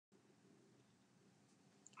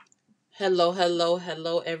Hello, hello,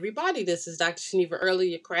 hello, everybody. This is Dr. Shaniva Early,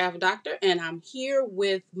 your craft doctor, and I'm here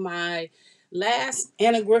with my last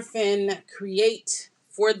Anna Griffin Create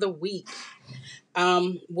for the week.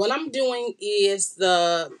 What I'm doing is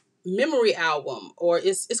the memory album, or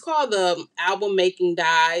it's called the album making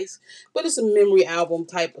dies, but it's a memory album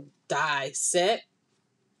type of die set.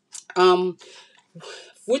 Um,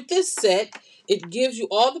 with this set, it gives you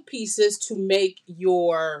all the pieces to make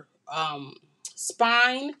your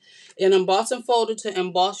spine, an embossing folder to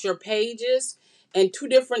emboss your pages, and two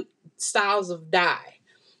different styles of die.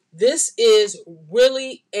 This is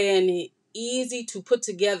really an easy to put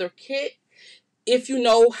together kit if you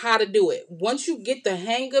know how to do it. Once you get the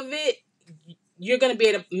hang of it, you're going to be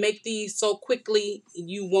able to make these so quickly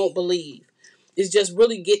you won't believe. It's just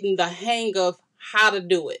really getting the hang of how to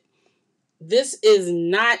do it. This is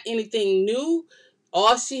not anything new.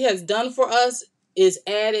 All she has done for us is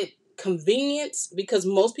added convenience, because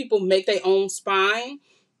most people make their own spine.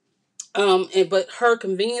 But her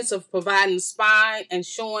convenience of providing spine and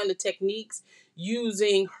showing the techniques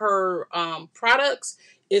using her products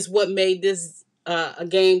is what made this a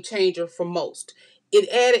game changer for most. It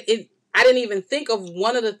added it. I didn't even think of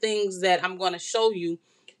one of the things that I'm going to show you,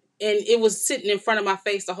 and it was sitting in front of my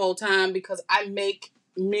face the whole time because I make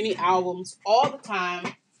mini albums all the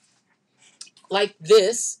time. Like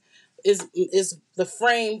this is the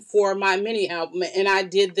frame for my mini album, and I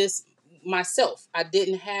did this myself. I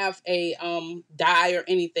didn't have a die or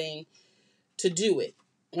anything to do it,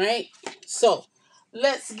 right? So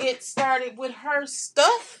let's get started with her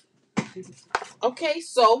stuff. Okay,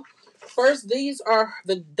 so first, these are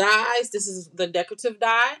the dies. This is the decorative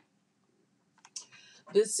die.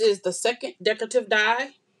 This is the second decorative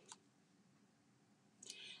die.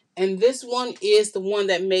 And this one is the one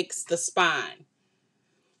that makes the spine.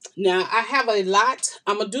 Now, I have a lot.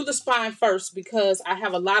 I'm going to do the spine first because I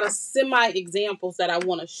have a lot of semi-examples that I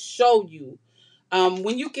want to show you.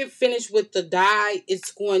 When you get finished with the die,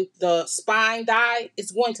 the spine die,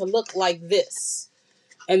 it's going to look like this.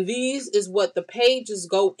 And these is what the pages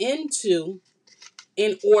go into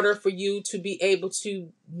in order for you to be able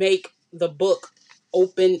to make the book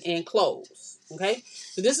open and close. Okay?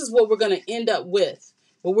 So this is what we're going to end up with.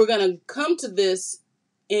 But we're going to come to this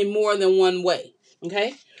in more than one way.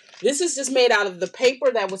 Okay? This is just made out of the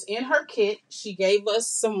paper that was in her kit. She gave us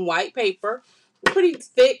some white paper, pretty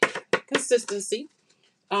thick consistency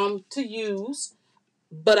to use.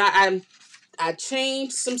 But I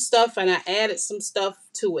changed some stuff and I added some stuff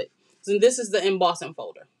to it. So this is the embossing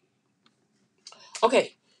folder.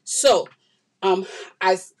 Okay, so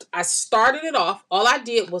I started it off. All I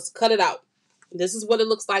did was cut it out. This is what it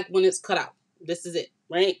looks like when it's cut out. This is it,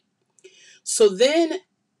 right? So then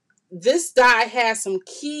this die has some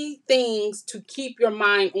key things to keep your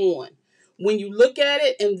mind on. When you look at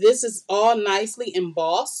it, and this is all nicely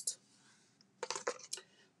embossed,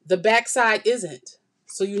 the back side isn't.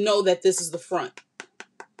 So you know that this is the front.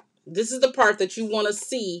 This is the part that you want to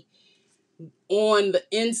see on the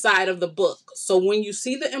inside of the book. So when you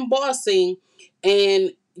see the embossing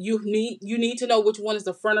and you need to know which one is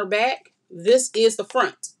the front or back, this is the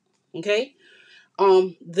front. Okay?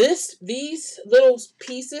 These little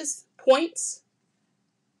pieces, points,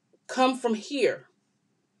 come from here.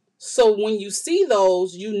 So when you see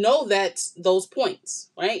those, you know that's those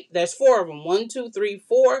points, right? There's 4 of them. 1, 2, 3,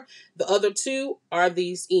 4. The other 2 are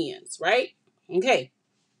these ends, right? Okay.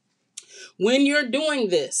 When you're doing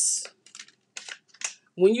this,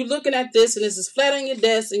 when you're looking at this and this is flat on your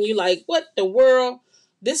desk and you're like, what the world?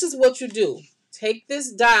 This is what you do. Take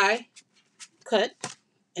this die cut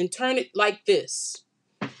and turn it like this.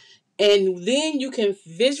 And then you can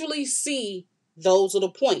visually see those are the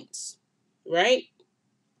points, right?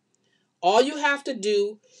 All you have to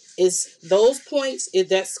do is those points, is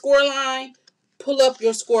that score line, pull up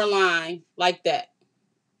your score line like that.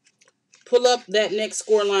 Pull up that next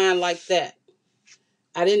score line like that.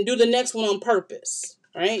 I didn't do the next one on purpose,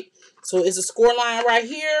 right? So it's a score line right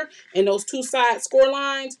here, and those 2 side score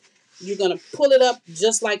lines, you're going to pull it up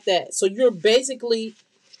just like that. So you're basically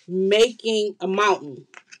making a mountain,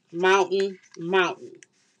 mountain, mountain,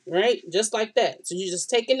 right? Just like that. So you're just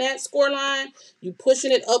taking that score line, you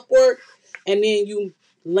pushing it upward, and then you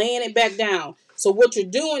laying it back down. So what you're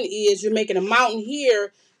doing is you're making a mountain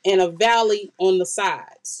here and a valley on the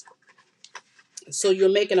sides. So you're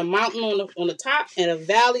making a mountain on the top and a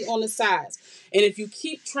valley on the sides. And if you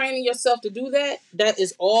keep training yourself to do that, that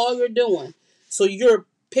is all you're doing. So you're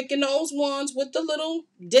picking those ones with the little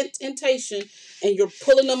indentation and you're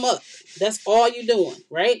pulling them up. That's all you're doing,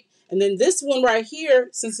 right? And then this one right here,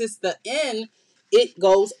 since it's the end, it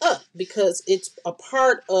goes up because it's a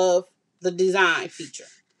part of the design feature.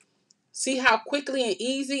 See how quickly and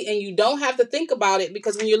easy, and you don't have to think about it,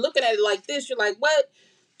 because when you're looking at it like this, you're like, what?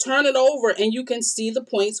 Turn it over and you can see the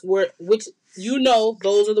points which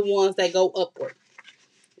those are the ones that go upward,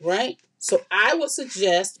 right? So I would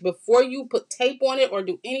suggest, before you put tape on it or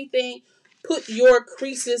do anything, put your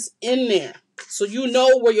creases in there so you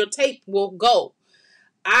know where your tape will go.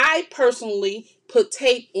 I personally put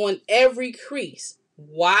tape on every crease.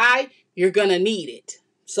 Why? You're going to need it.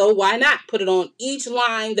 So why not put it on each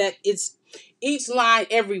line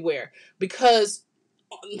everywhere? Because,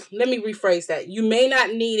 let me rephrase that. You may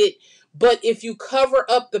not need it, but if you cover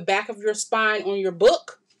up the back of your spine on your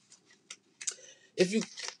book,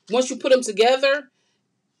 once you put them together,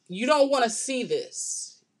 you don't want to see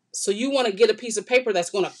this. So you want to get a piece of paper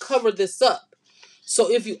that's going to cover this up. So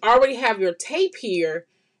if you already have your tape here,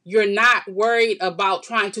 you're not worried about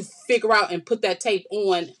trying to figure out and put that tape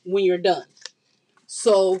on when you're done.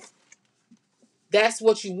 So that's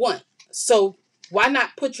what you want. So why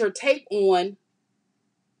not put your tape on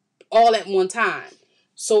all at one time?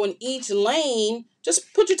 So in each lane,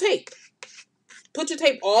 just put your tape. Put your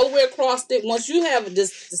tape all the way across it. Once you have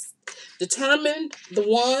determined the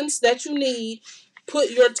ones that you need,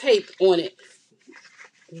 put your tape on it.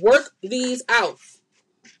 Work these out,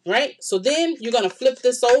 right? So then you're going to flip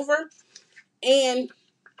this over, and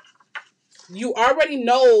you already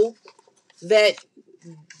know that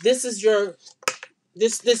this is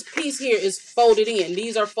this piece here is folded in.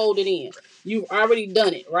 These are folded in. You've already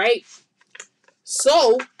done it, right?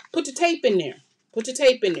 So put your tape in there. Put your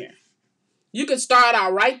tape in there. You can start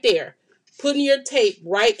out right there, putting your tape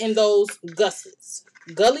right in those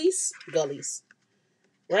gullies,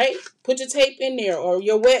 right? Put your tape in there, or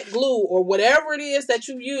your wet glue, or whatever it is that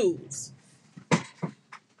you use.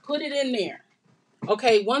 Put it in there.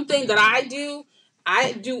 Okay, one thing that I do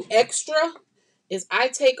extra, is I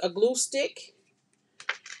take a glue stick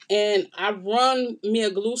and I run me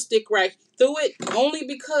a glue stick right through it, only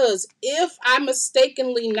because if I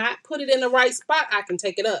mistakenly not put it in the right spot, I can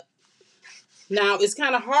take it up. Now, it's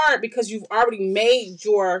kind of hard because you've already made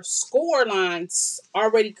your score lines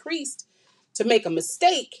already creased to make a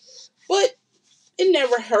mistake, but it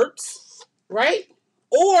never hurts, right?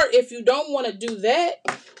 Or if you don't want to do that,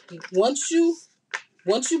 once you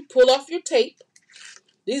pull off your tape,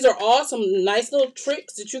 these are all some nice little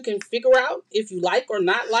tricks that you can figure out if you like or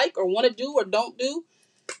not like, or want to do or don't do.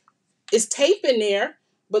 It's tape in there,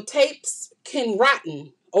 but tapes can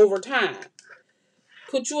rotten over time.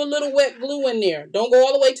 Put you a little wet glue in there. Don't go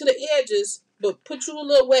all the way to the edges, but put you a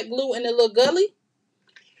little wet glue in the little gully.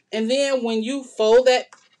 And then when you fold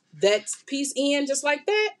that piece in just like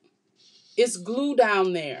that, it's glue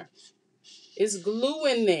down there. It's glue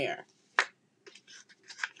in there.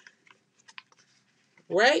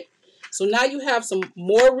 Right? So now you have some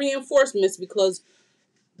more reinforcements, because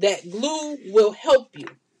that glue will help you.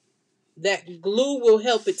 That glue will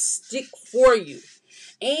help it stick for you.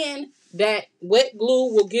 And that wet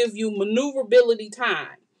glue will give you maneuverability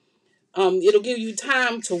time. It'll give you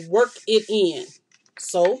time to work it in.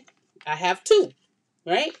 So I have 2,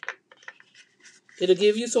 right? It'll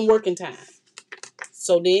give you some working time.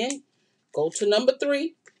 So then go to number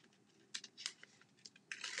 3.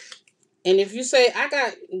 And if you say, I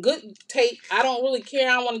got good tape, I don't really care,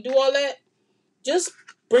 I don't want to do all that, just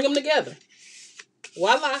bring them together.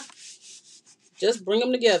 Voila. Just bring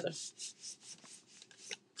them together.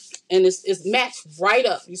 And it's matched right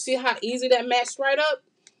up. You see how easy that matched right up?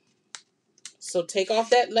 So take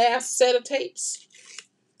off that last set of tapes.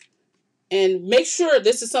 And make sure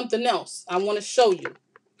this is something else I want to show you.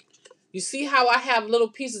 You see how I have little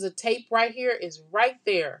pieces of tape right here? It's right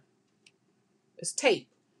there. It's tape.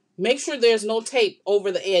 Make sure there's no tape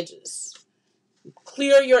over the edges.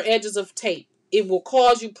 Clear your edges of tape. It will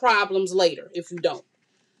cause you problems later if you don't.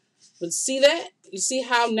 But see that? You see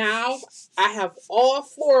how now I have all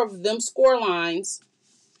 4 of them score lines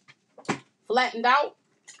flattened out?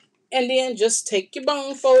 And then just take your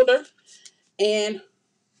bone folder and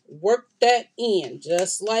work that in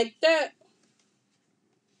just like that.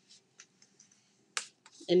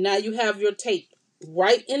 And now you have your tape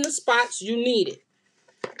right in the spots you need it.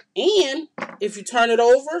 And if you turn it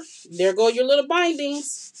over, there go your little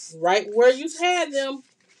bindings right where you had them,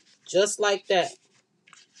 just like that.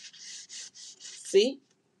 See?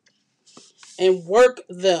 And work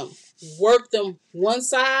them. Work them one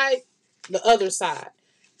side, the other side.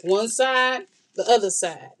 One side, the other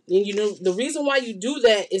side. And you know, the reason why you do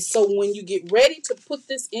that is so when you get ready to put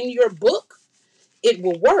this in your book, it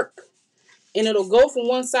will work. And it'll go from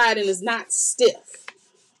one side and it's not stiff.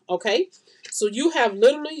 Okay? So you have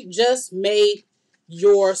literally just made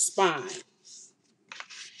your spine.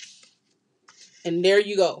 And there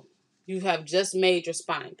you go. you have just made your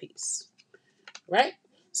spine piece, right?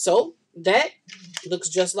 So that looks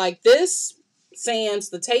just like this. Sans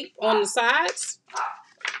the tape on the sides.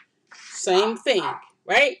 Same thing,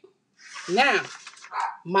 right? Now,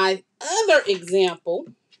 my other example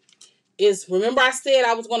is, remember I said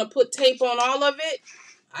I was going to put tape on all of it?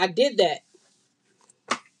 I did that.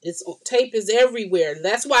 Tape is everywhere.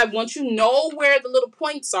 That's why once you know where the little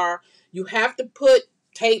points are, you have to put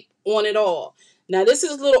tape on it all. Now, this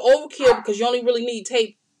is a little overkill because you only really need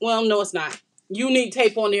tape. Well, no, it's not. You need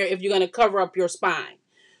tape on there if you're going to cover up your spine.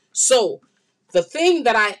 So, the thing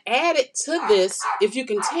that I added to this, if you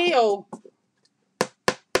can tell,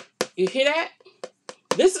 you hear that?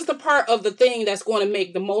 This is the part of the thing that's going to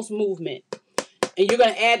make the most movement. And you're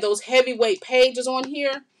going to add those heavyweight pages on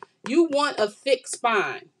here. You want a thick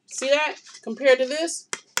spine. See that? Compared to this.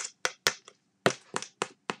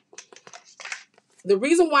 The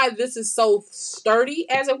reason why this is so sturdy,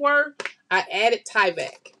 as it were, I added tie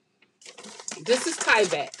back. This is tie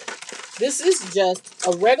back. This is just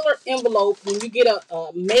a regular envelope. When you get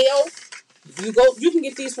a mail, you can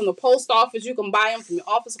get these from the post office. You can buy them from your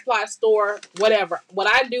office supply store, whatever. What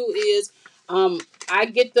I do is I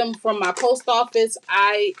get them from my post office.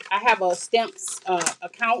 I have a stamps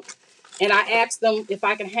account, and I ask them if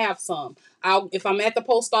I can have some. If I'm at the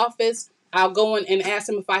post office, I'll go in and ask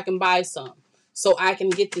them if I can buy some so I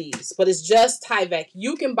can get these. But it's just tie back.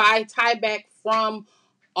 You can buy tie back from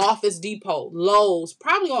Office Depot, Lowe's,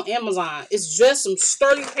 probably on Amazon. It's just some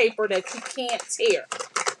sturdy paper that you can't tear,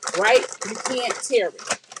 right? You can't tear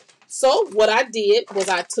it. So what I did was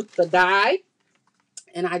I took the die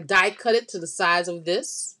and I die cut it to the size of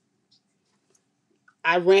this.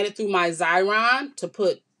 I ran it through my Xyron to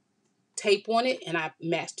put tape on it, and I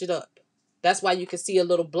matched it up. That's why you can see a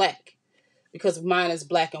little black, because mine is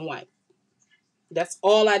black and white. That's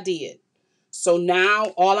all I did. So now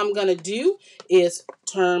all I'm going to do is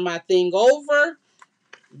turn my thing over,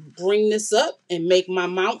 bring this up, and make my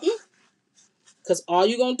mountain. Because all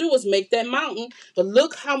you're going to do is make that mountain. But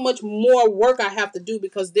look how much more work I have to do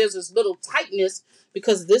because there's this little tightness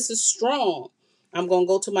because this is strong. I'm going to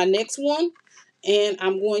go to my next one, and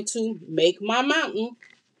I'm going to make my mountain.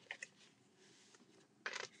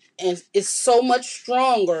 And it's so much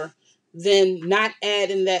stronger than not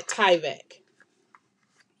adding that tie back.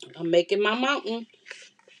 I'm making my mountain,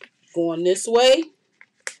 going this way,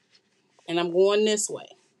 and I'm going this way.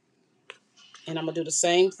 And I'm going to do the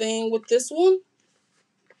same thing with this one.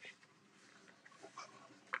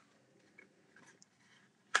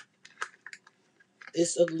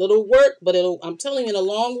 It's a little work, but I'm telling you, in the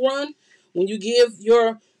long run, when you give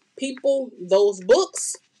your people those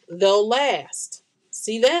books, they'll last.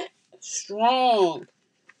 See that? Strong.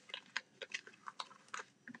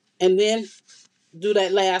 And then do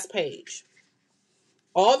that last page.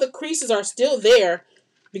 All the creases are still there.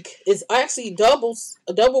 It's actually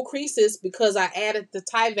double creases because I added the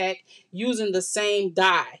tie back using the same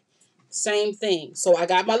die. Same thing. So I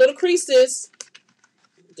got my little creases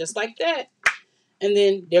just like that. And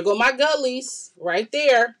then there go my gullies right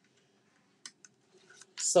there.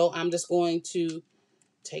 So I'm just going to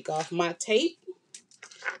take off my tape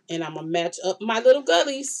and I'm going to match up my little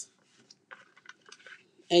gullies.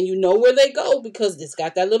 And you know where they go because it's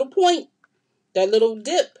got that little point, that little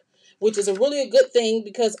dip, which is a good thing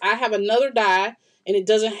because I have another die and it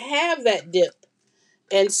doesn't have that dip.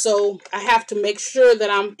 And so I have to make sure that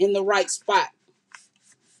I'm in the right spot.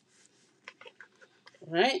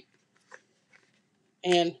 All right?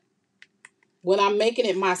 And when I'm making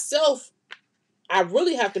it myself, I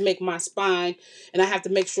really have to make my spine and I have to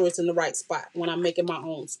make sure it's in the right spot when I'm making my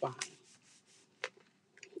own spine.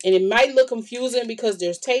 And it might look confusing because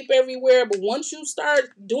there's tape everywhere, but once you start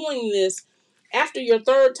doing this, after your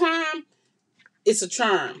third time, it's a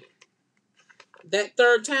charm. That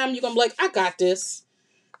third time, you're going to be like, I got this.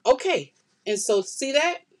 Okay. And so, see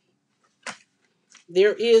that?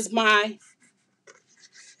 There is my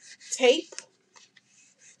tape.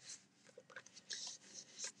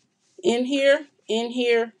 In here, in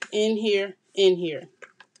here, in here, in here.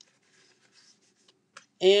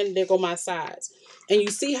 And there go my sides. And you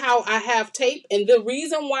see how I have tape? And the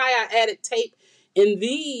reason why I added tape in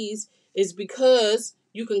these is because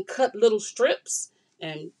you can cut little strips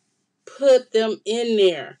and put them in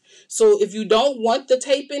there. So if you don't want the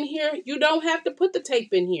tape in here, you don't have to put the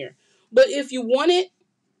tape in here. But if you want it,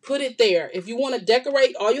 put it there. If you want to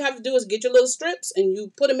decorate, all you have to do is get your little strips and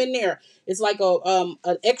you put them in there. It's like an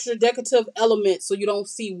extra decorative element so you don't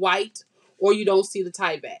see white or you don't see the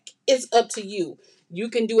tie back. It's up to you. You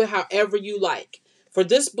can do it however you like. For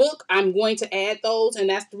this book, I'm going to add those, and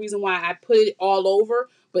that's the reason why I put it all over.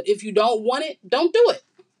 But if you don't want it, don't do it.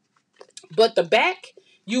 But the back,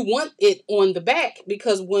 you want it on the back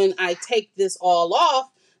because when I take this all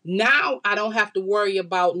off, now I don't have to worry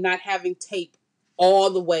about not having tape all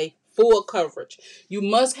the way full coverage. You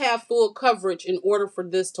must have full coverage in order for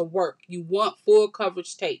this to work. You want full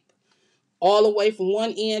coverage tape all the way from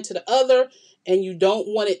one end to the other, and you don't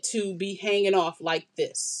want it to be hanging off like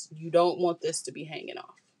this. You don't want this to be hanging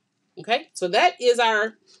off. Okay, so that is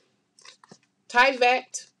our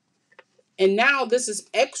Tyvek. And now this is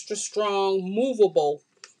extra strong, movable,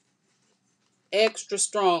 extra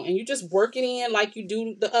strong. And you just work it in like you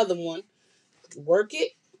do the other one. Work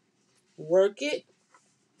it, work it,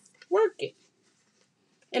 work it.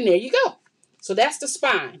 And there you go. So that's the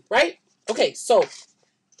spine, right? Okay, so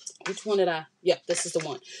which one did I? Yeah, this is the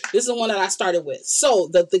one. This is the one that I started with. So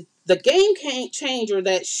the game changer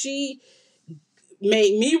that she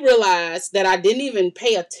made me realize that I didn't even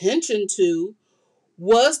pay attention to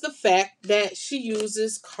was the fact that she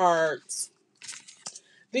uses cards.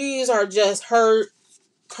 These are just her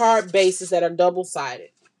card bases that are double-sided.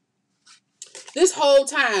 This whole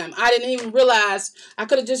time, I didn't even realize I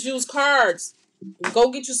could have just used cards. Go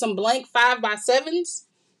get you some blank 5x7s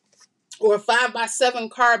or 5x7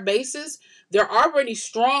 card bases. They're already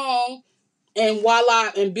strong, and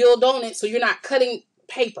voila, and build on it so you're not cutting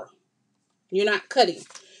paper. You're not cutting.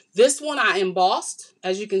 This one I embossed.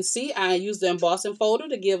 As you can see, I used the embossing folder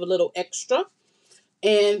to give a little extra.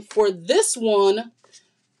 And for this one,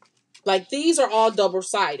 like these are all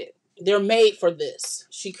double-sided. They're made for this.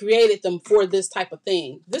 She created them for this type of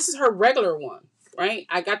thing. This is her regular one, right?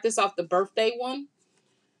 I got this off the birthday one.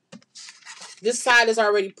 This side is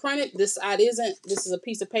already printed. This side isn't. This is a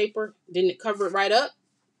piece of paper. Didn't cover it right up.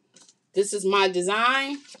 This is my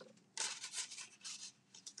design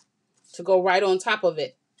to go right on top of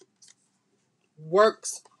it.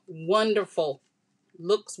 Works wonderful.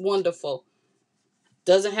 Looks wonderful.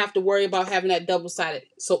 Doesn't have to worry about having that double-sided.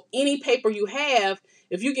 So any paper you have,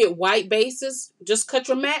 if you get white bases, just cut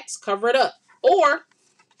your mats, cover it up. Or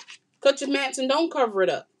cut your mats and don't cover it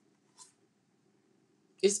up.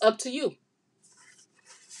 It's up to you.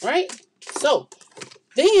 Right? So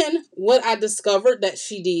then what I discovered that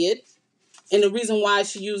she did, and the reason why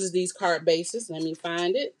she uses these card bases, let me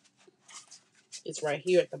find it. It's right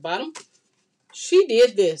here at the bottom. She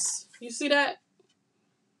did this. You see that?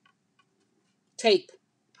 Tape.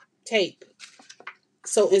 Tape.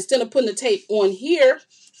 So instead of putting the tape on here,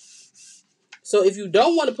 so if you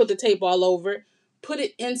don't want to put the tape all over, put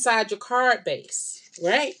it inside your card base,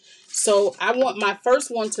 right? So I want my first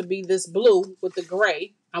one to be this blue with the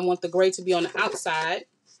gray. I want the gray to be on the outside.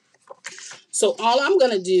 So all I'm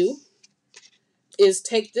going to do is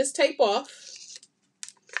take this tape off,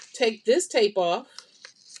 take this tape off,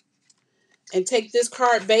 and take this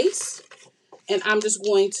card base, and I'm just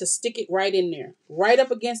going to stick it right in there, right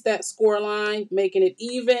up against that score line, making it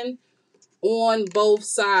even on both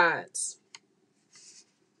sides.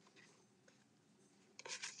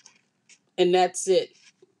 And that's it.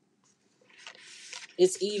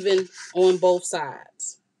 It's even on both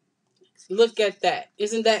sides. Look at that.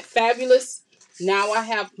 Isn't that fabulous? Now I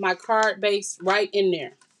have my card base right in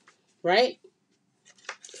there, right?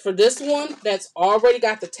 For this one that's already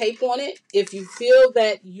got the tape on it, if you feel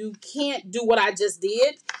that you can't do what I just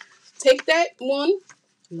did, take that one,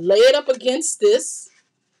 lay it up against this,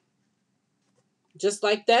 just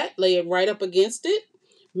like that. Lay it right up against it.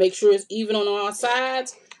 Make sure it's even on all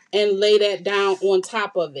sides, and lay that down on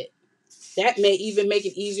top of it. That may even make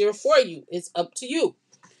it easier for you. It's up to you.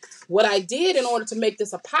 What I did in order to make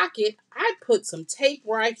this a pocket, I put some tape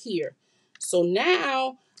right here. So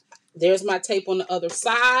now there's my tape on the other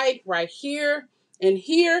side, right here and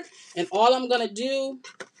here. And all I'm going to do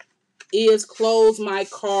is close my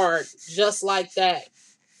card just like that.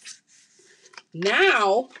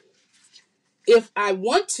 Now, if I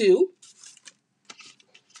want to,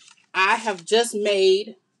 I have just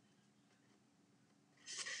made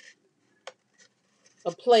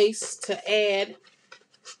a place to add.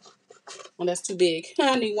 Oh, that's too big.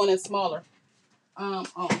 I need one that's smaller.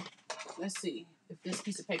 Let's see if this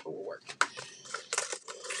piece of paper will work.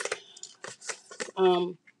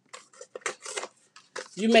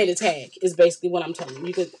 You made a tag is basically what I'm telling you.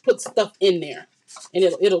 You could put stuff in there and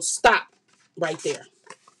it'll stop right there.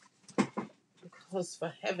 Because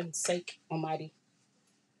for heaven's sake almighty.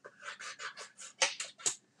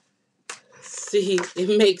 See,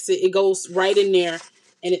 it goes right in there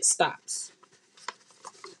and it stops.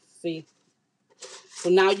 See? So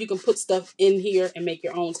now you can put stuff in here and make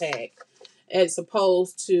your own tag, as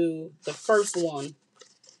opposed to the first one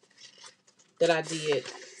that I did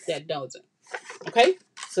that doesn't. Okay?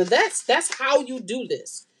 So that's how you do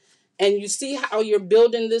this. And you see how you're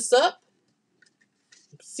building this up?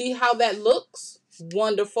 See how that looks?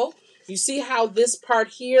 Wonderful. You see how this part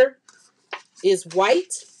here is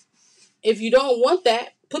white? If you don't want that,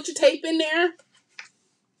 put your tape in there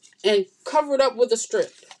and cover it up with a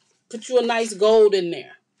strip. Put you a nice gold in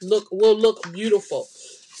there. Will look beautiful.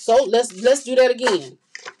 So let's do that again.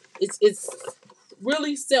 It's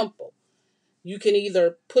really simple. You can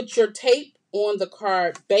either put your tape on the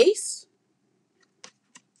card base.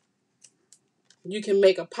 You can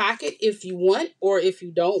make a pocket if you want, or if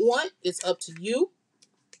you don't want, it's up to you.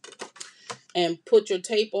 And put your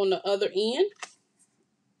tape on the other end.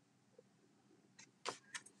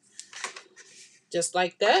 Just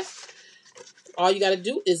like that. All you got to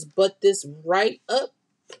do is butt this right up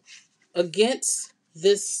against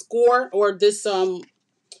this score, or this butt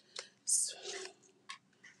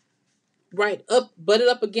it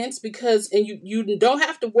up against, because, and you don't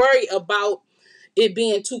have to worry about it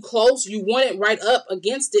being too close. You want it right up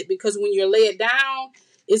against it, because when you lay it down,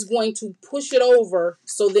 it's going to push it over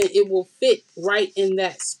so that it will fit right in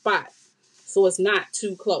that spot. So it's not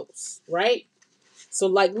too close, right? So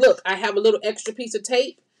like, look, I have a little extra piece of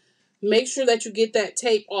tape. Make sure that you get that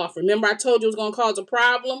tape off. Remember I told you it was going to cause a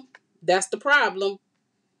problem? That's the problem.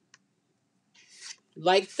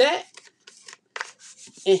 Like that.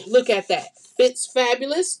 And look at that. Fits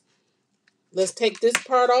fabulous. Let's take this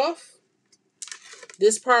part off.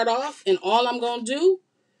 This part off. And all I'm going to do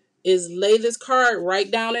is lay this card right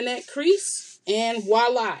down in that crease. And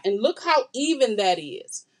voila. And look how even that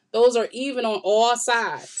is. Those are even on all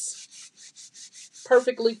sides.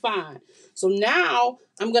 Perfectly fine. So now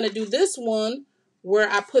I'm going to do this one where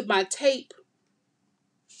I put my tape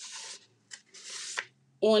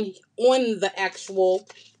on the actual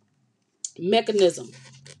mechanism.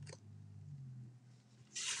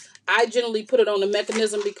 I generally put it on the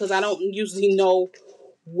mechanism because I don't usually know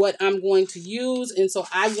what I'm going to use, and so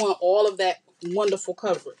I want all of that wonderful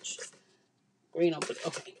coverage. Green on,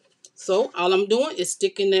 okay. So all I'm doing is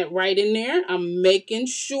sticking that right in there. I'm making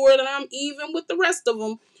sure that I'm even with the rest of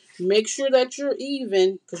them. Make sure that you're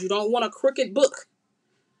even, because you don't want a crooked book.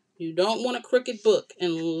 You don't want a crooked book.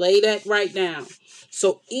 And lay that right down.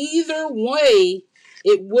 So either way,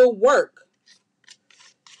 it will work.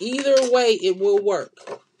 Either way, it will work.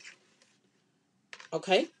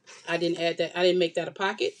 Okay. I didn't add that. I didn't make that a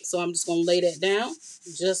pocket. So I'm just going to lay that down.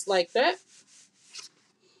 Just like that.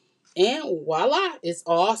 And voila. It's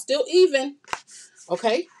all still even.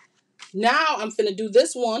 Okay. Now I'm going to do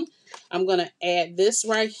this one. I'm going to add this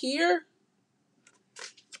right here.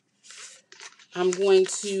 I'm going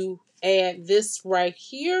to add this right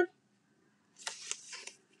here.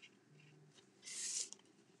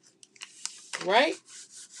 Right?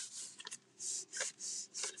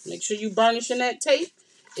 Make sure you burnishing that tape.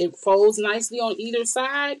 It folds nicely on either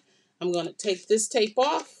side. I'm going to take this tape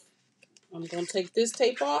off. I'm going to take this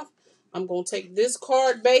tape off. I'm going to take this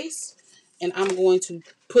card base and I'm going to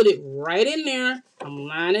put it right in there. I'm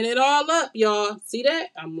lining it all up, y'all. See that?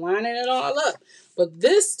 I'm lining it all up. But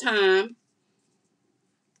this time,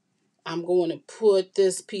 I'm going to put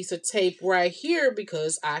this piece of tape right here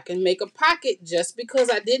because I can make a pocket. Just because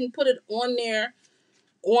I didn't put it on there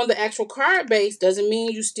on the actual card base doesn't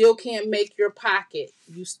mean you still can't make your pocket.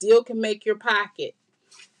 You still can make your pocket.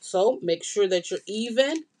 So make sure that you're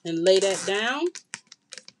even and lay that down.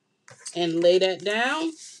 And lay that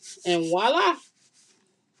down. And voila.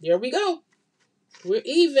 There we go. We're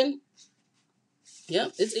even.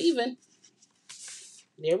 Yep, it's even.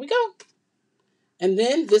 There we go. And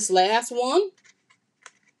then this last one,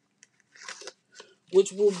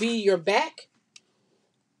 which will be your back.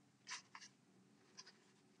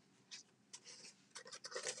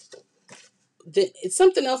 It's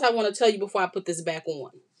something else I want to tell you before I put this back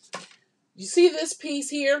on. You see this piece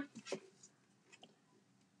here?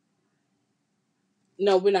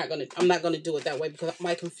 No, I'm not going to do it that way because it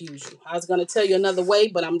might confuse you. I was going to tell you another way,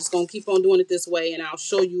 but I'm just going to keep on doing it this way, and I'll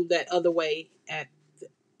show you that other way at the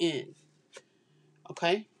end.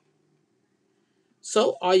 Okay?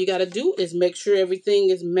 So all you got to do is make sure everything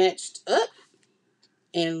is matched up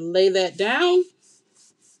and lay that down.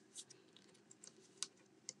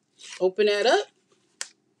 Open that up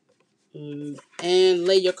and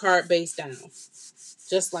lay your card base down.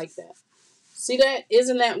 Just like that. See that?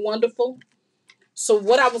 Isn't that wonderful? So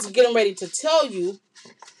what I was getting ready to tell you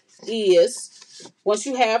is once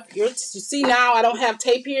you have you see now I don't have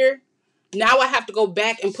tape here. Now I have to go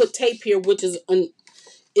back and put tape here, which is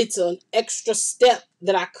it's an extra step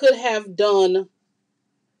that I could have done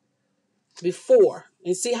before.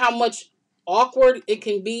 And see how much awkward it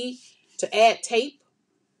can be to add tape?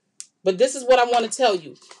 But this is what I want to tell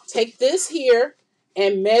you. Take this here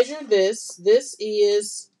and measure this. This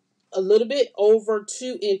is a little bit over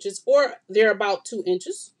 2 inches, or they're about 2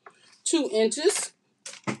 inches. 2 inches.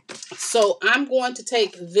 So I'm going to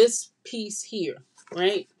take this piece here,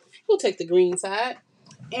 right? We'll take the green side,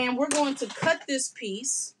 and we're going to cut this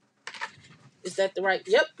piece. Is that the right?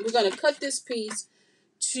 Yep. We're going to cut this piece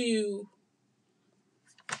to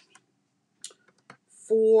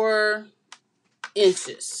 4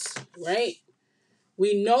 inches, right?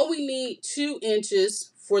 We know we need 2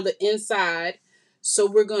 inches for the inside, so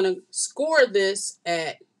we're going to score this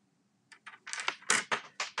at,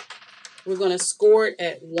 we're going to score it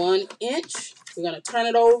at 1 inch. We're going to turn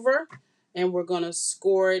it over, and we're going to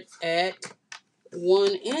score it at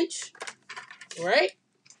 1 inch, right?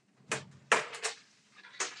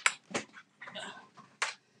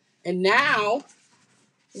 And now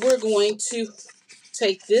we're going to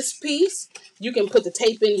take this piece. You can put the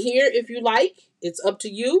tape in here if you like. It's up to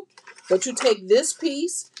you. But you take this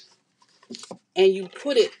piece and you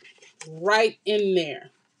put it right in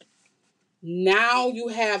there. Now you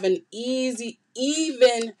have an easy,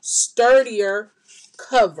 even sturdier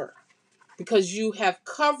cover because you have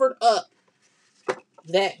covered up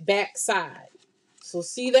that back side. So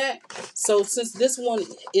see that? So since this one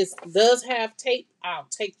does have tape, I'll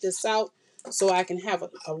take this out so I can have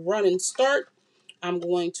a running start. I'm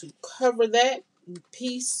going to cover that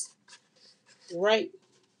piece right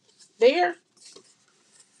there.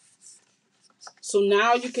 So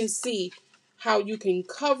now you can see how you can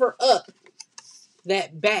cover up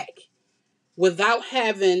that back without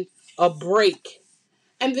having a break.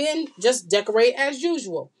 And then just decorate as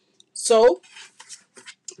usual. So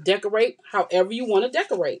decorate however you want to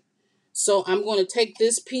decorate. So I'm going to take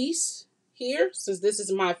this piece here, since this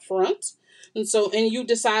is my front. And you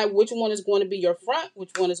decide which one is going to be your front,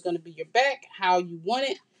 which one is going to be your back, how you want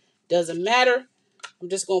it. Doesn't matter. I'm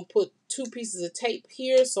just going to put 2 pieces of tape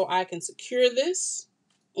here so I can secure this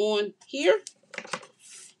on here.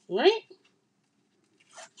 Right?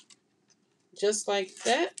 Just like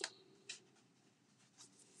that.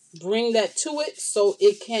 Bring that to it so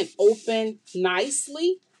it can open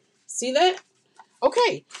nicely. See that?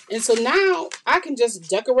 Okay. And so now I can just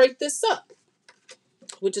decorate this up,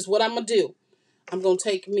 which is what I'm going to do. I'm going to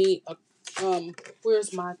take me a,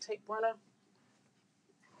 where's my tape runner?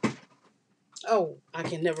 Oh, I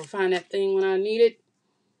can never find that thing when I need it.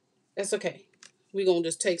 That's okay. We're going to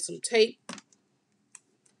just take some tape.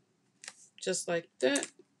 Just like that.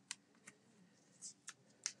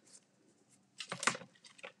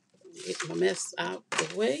 Get my mess out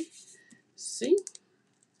the way. See?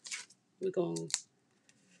 We're going to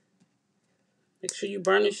make sure you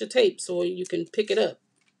burnish your tape so you can pick it up.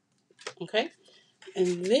 Okay?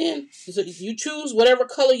 And then so you choose whatever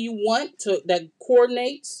color you want that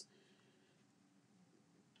coordinates.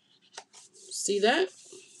 See that?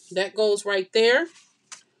 That goes right there.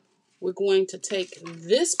 We're going to take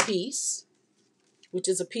this piece, which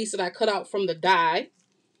is a piece that I cut out from the die.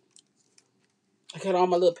 I got all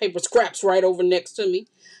my little paper scraps right over next to me,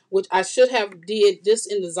 which I should have did this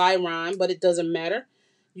in the Xyron, but it doesn't matter.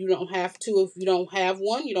 You don't have to. If you don't have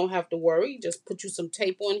one, you don't have to worry. Just put you some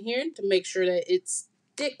tape on here to make sure that it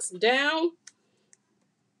sticks down.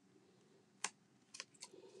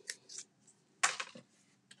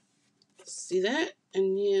 See that?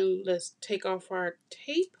 And then let's take off our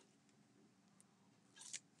tape.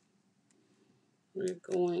 We're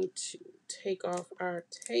going to take off our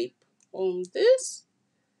tape on this.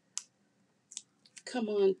 Come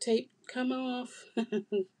on, tape, come off.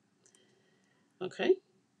 Okay.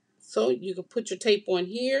 So you can put your tape on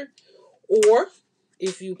here, or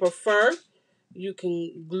if you prefer, you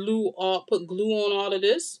can put glue on all of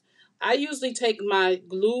this. I usually take my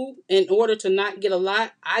glue, in order to not get a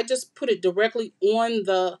lot, I just put it directly on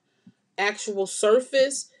the actual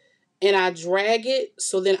surface and I drag it,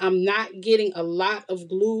 so then I'm not getting a lot of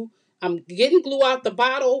glue. I'm getting glue out the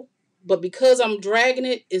bottle, but because I'm dragging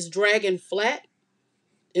it, it's dragging flat.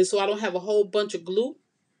 And so I don't have a whole bunch of glue.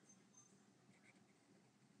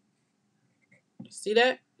 See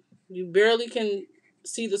that? You barely can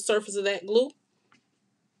see the surface of that glue.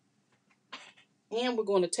 And we're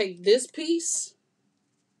going to take this piece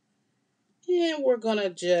and we're going to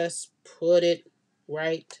just put it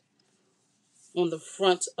right on the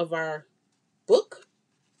front of our book.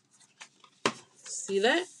 See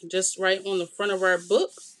that? Just right on the front of our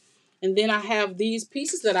book. And then I have these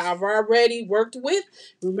pieces that I've already worked with.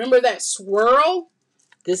 Remember that swirl?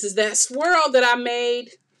 This is that swirl that I made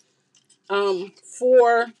off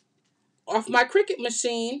my Cricut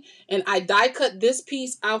machine. And I die cut this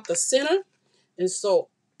piece out the center. And so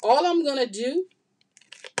all I'm going to do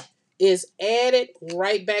is added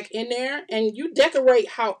right back in there, and you decorate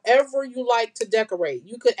however you like to decorate.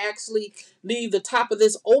 You could actually leave the top of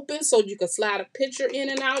this open so you can slide a picture in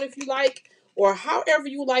and out if you like, or however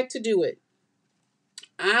you like to do it.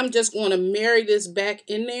 I'm just going to marry this back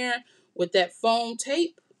in there with that foam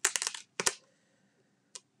tape.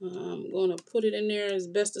 I'm going to put it in there as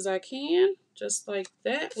best as I can, just like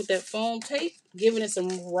that, with that foam tape, giving it some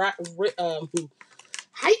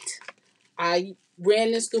height. I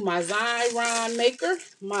ran this through my Xyron maker,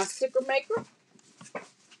 my sticker maker.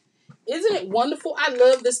 Isn't it wonderful? I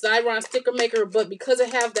love this Xyron sticker maker, but because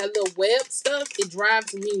it have that little web stuff, it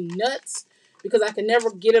drives me nuts because I can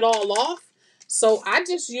never get it all off. So I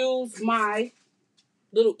just use my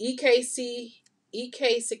little EK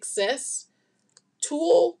Success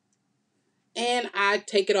tool, and I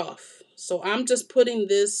take it off. So I'm just putting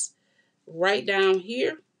this right down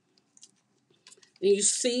here. And you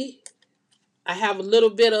see, I have a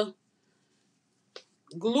little bit of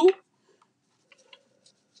glue.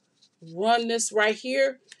 Run this right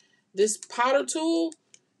here, this powder tool,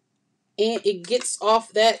 and it gets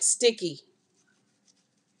off that sticky.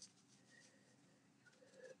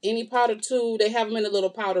 Any powder tool, they have them in the little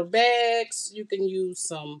powder bags. You can use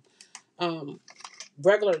some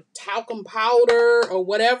regular talcum powder or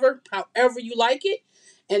whatever, however you like it.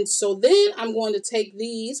 And so then I'm going to take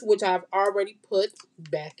these, which I've already put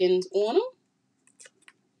back in on them,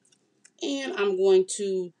 and I'm going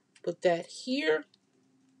to put that here.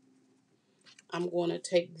 I'm going to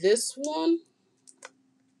take this one,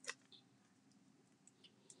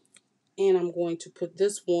 and I'm going to put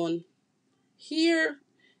this one here.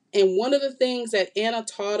 And one of the things that Anna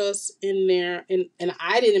taught us in there, and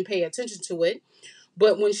I didn't pay attention to it,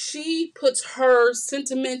 but when she puts her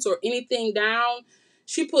sentiments or anything down,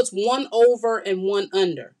 she puts one over and one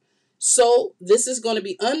under. So this is going to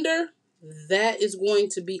be under, that is going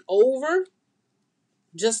to be over,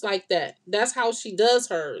 just like that. That's how she does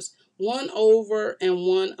hers. One over and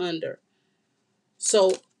one under.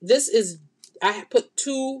 So this is, I put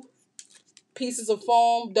 2 pieces of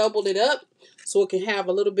foam, doubled it up so it can have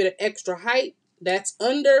a little bit of extra height. That's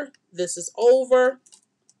under, this is over,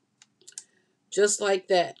 just like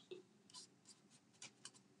that.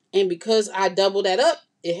 And because I doubled that up,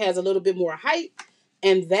 it has a little bit more height,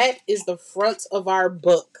 and that is the front of our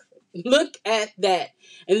book. Look at that.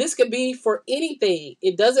 And this could be for anything.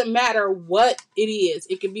 It doesn't matter what it is.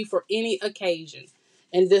 It can be for any occasion.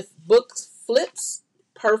 And the book flips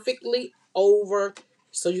perfectly over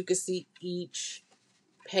so you can see each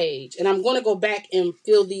page. And I'm going to go back and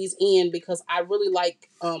fill these in because I really like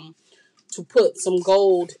to put some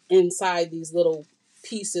gold inside these little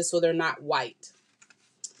pieces so they're not white.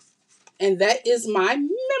 And that is my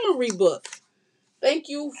memory book. Thank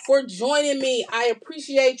you for joining me. I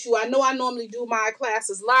appreciate you. I know I normally do my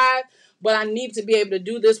classes live, but I need to be able to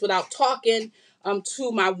do this without talking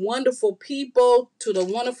to my wonderful people, to the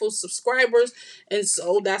wonderful subscribers. And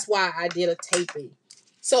so that's why I did a taping.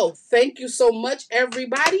 So thank you so much,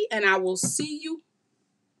 everybody, and I will see you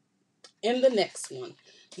in the next one.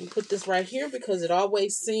 You put this right here because it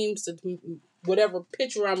always seems to, whatever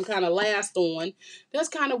picture I'm kind of last on, that's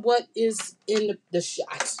kind of what is in the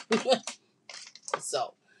shot.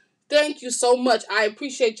 So, thank you so much. I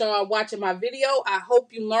appreciate y'all watching my video. I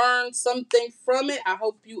hope you learned something from it. I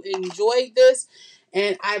hope you enjoyed this.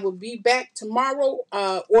 And I will be back tomorrow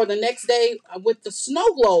or the next day with the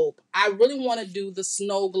snow globe. I really want to do the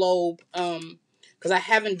snow globe because I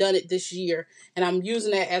haven't done it this year. And I'm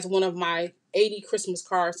using that as one of my 80 Christmas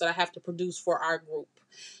cards that I have to produce for our group.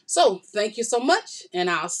 So, thank you so much. And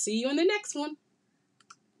I'll see you in the next one.